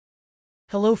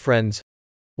Hello friends,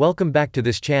 welcome back to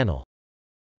this channel.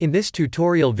 In this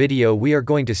tutorial video we are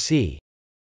going to see,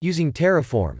 using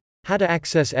Terraform, how to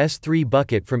access S3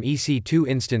 bucket from EC2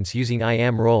 Instance using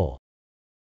IAM Role.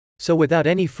 So without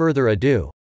any further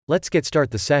ado, let's get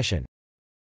start the session.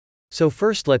 So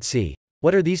first let's see,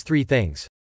 what are these three things?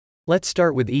 Let's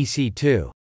start with EC2.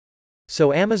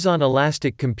 So Amazon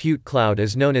Elastic Compute Cloud,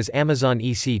 is known as Amazon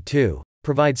EC2,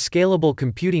 provides scalable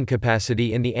computing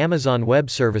capacity in the Amazon Web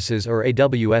Services or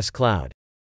AWS cloud.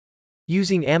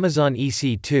 Using Amazon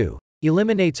EC2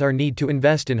 eliminates our need to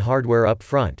invest in hardware up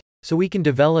front, so we can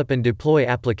develop and deploy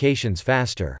applications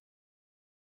faster.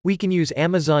 We can use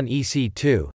Amazon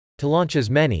EC2 to launch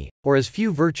as many, or as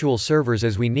few virtual servers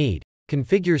as we need,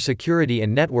 configure security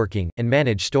and networking, and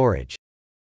manage storage.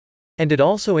 And it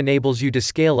also enables you to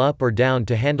scale up or down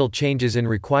to handle changes in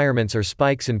requirements or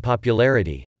spikes in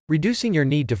popularity, reducing your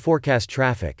need to forecast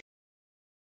traffic.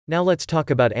 Now let's talk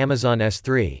about Amazon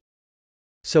S3.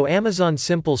 So Amazon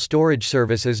Simple Storage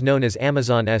Service, is known as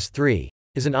Amazon S3,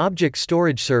 is an object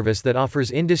storage service that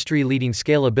offers industry-leading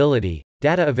scalability,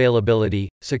 data availability,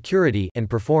 security, and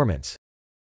performance.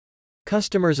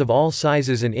 Customers of all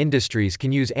sizes and industries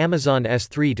can use Amazon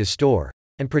S3 to store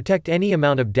and protect any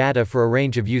amount of data for a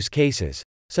range of use cases,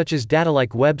 such as data like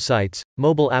websites,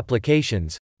 mobile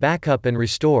applications, backup and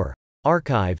restore,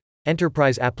 archive,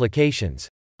 enterprise applications,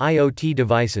 IoT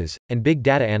devices, and big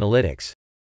data analytics.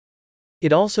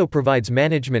 It also provides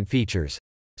management features,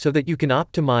 so that you can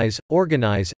optimize,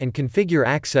 organize, and configure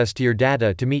access to your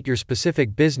data to meet your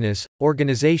specific business,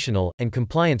 organizational, and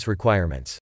compliance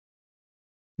requirements.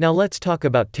 Now let's talk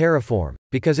about Terraform,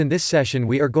 because in this session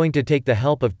we are going to take the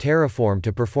help of Terraform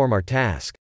to perform our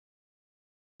task.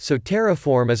 So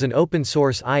Terraform is an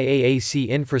open-source IaaC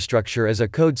infrastructure as a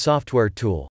code software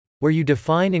tool, where you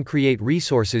define and create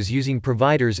resources using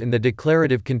providers in the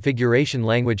declarative configuration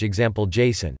language example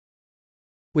JSON.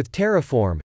 With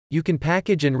Terraform, you can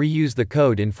package and reuse the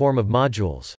code in form of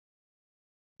modules.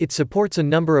 It supports a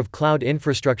number of cloud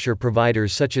infrastructure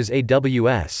providers such as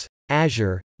AWS,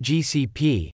 Azure,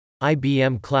 GCP,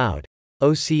 IBM Cloud,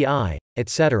 OCI,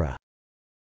 etc.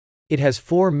 It has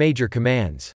 4 major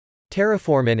commands: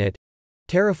 Terraform init,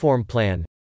 Terraform plan,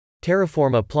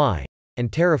 Terraform apply,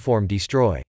 and Terraform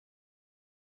destroy.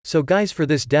 So guys, for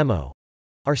this demo,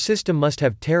 our system must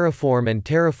have Terraform and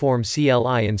Terraform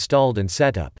CLI installed and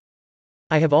set up.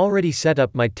 I have already set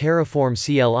up my Terraform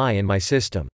CLI in my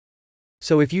system.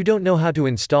 So if you don't know how to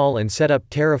install and set up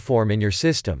Terraform in your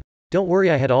system, don't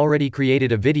worry, I had already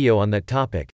created a video on that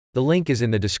topic. The link is in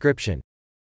the description.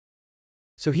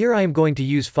 So here I am going to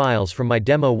use files from my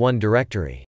demo1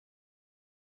 directory.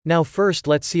 Now first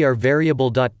let's see our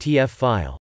variable.tf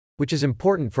file, which is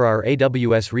important for our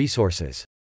AWS resources.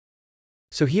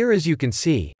 So here, as you can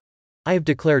see, I have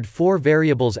declared 4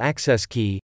 variables: access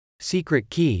key, secret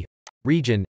key,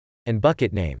 region, and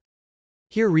bucket name.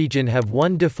 Here region have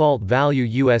one default value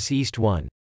US East 1.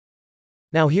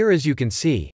 Now here, as you can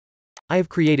see, I have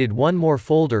created one more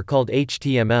folder called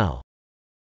HTML.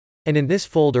 And in this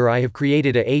folder I have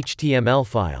created a HTML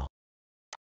file.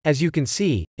 As you can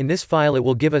see, in this file it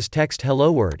will give us text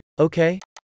hello world, okay?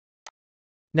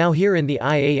 Now here in the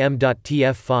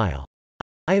IAM.tf file,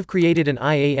 I have created an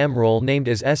IAM role named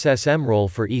as SSM role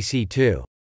for EC2.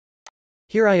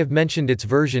 Here I have mentioned its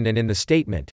version, and in the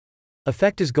statement,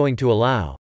 effect is going to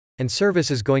allow, and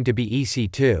service is going to be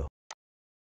EC2.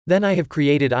 Then I have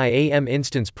created IAM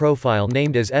instance profile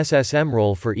named as SSM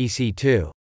role for EC2.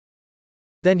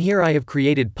 Then here I have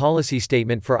created policy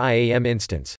statement for IAM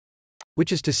instance,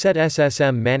 which is to set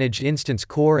SSM managed instance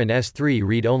core and S3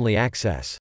 read-only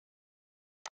access.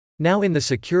 Now in the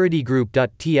security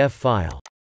group.tf file,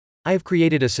 I have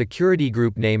created a security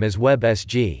group name as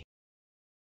WebSG.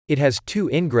 It has 2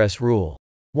 ingress rule.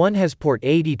 One has port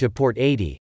 80 to port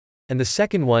 80, and the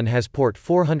second one has port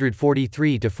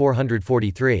 443 to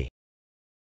 443.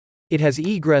 It has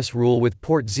egress rule with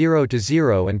port 0 to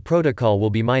 0, and protocol will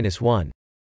be -1.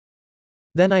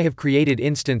 Then I have created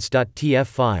instance.tf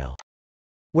file,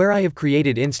 where I have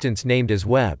created instance named as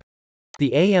web.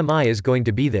 The AMI is going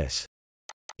to be this.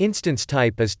 Instance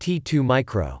type is T2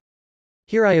 micro.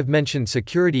 Here I have mentioned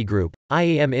security group,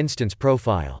 IAM instance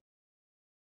profile.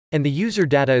 And the user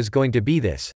data is going to be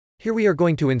this. Here we are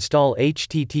going to install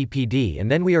HTTPD, and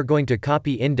then we are going to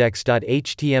copy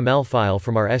index.html file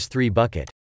from our S3 bucket.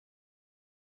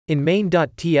 In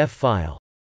main.tf file,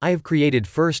 I have created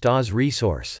first Oz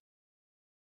resource.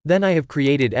 Then I have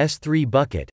created S3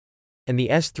 bucket, and the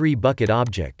S3 bucket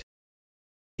object.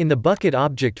 In the bucket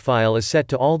object file is set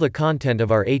to all the content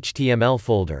of our HTML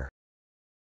folder.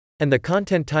 And the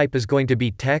content type is going to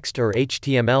be text or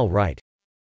HTML, right?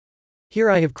 Here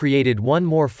I have created one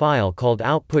more file called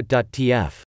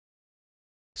output.tf.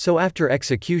 So after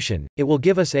execution, it will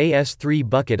give us a S3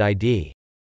 bucket ID.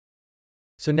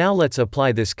 So now let's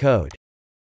apply this code.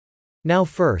 Now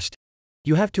first,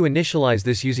 you have to initialize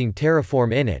this using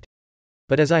Terraform init.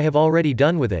 But as I have already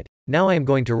done with it, now I am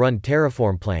going to run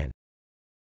Terraform plan.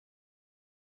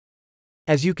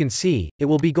 As you can see, it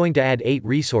will be going to add 8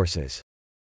 resources.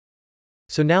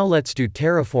 So now let's do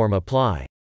Terraform apply.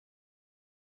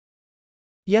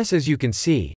 Yes, as you can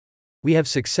see, we have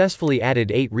successfully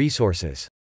added 8 resources.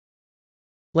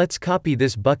 Let's copy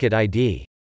this bucket ID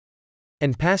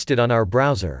and paste it on our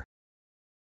browser.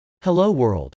 Hello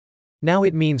world. Now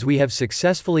it means we have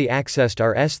successfully accessed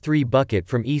our S3 bucket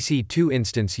from EC2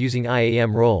 Instance using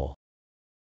IAM Role.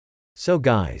 So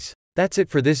guys, that's it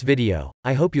for this video.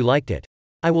 I hope you liked it.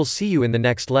 I will see you in the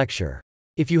next lecture.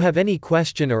 If you have any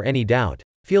question or any doubt,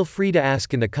 feel free to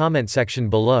ask in the comment section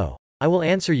below. I will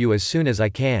answer you as soon as I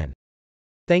can.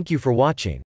 Thank you for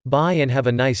watching. Bye and have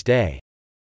a nice day.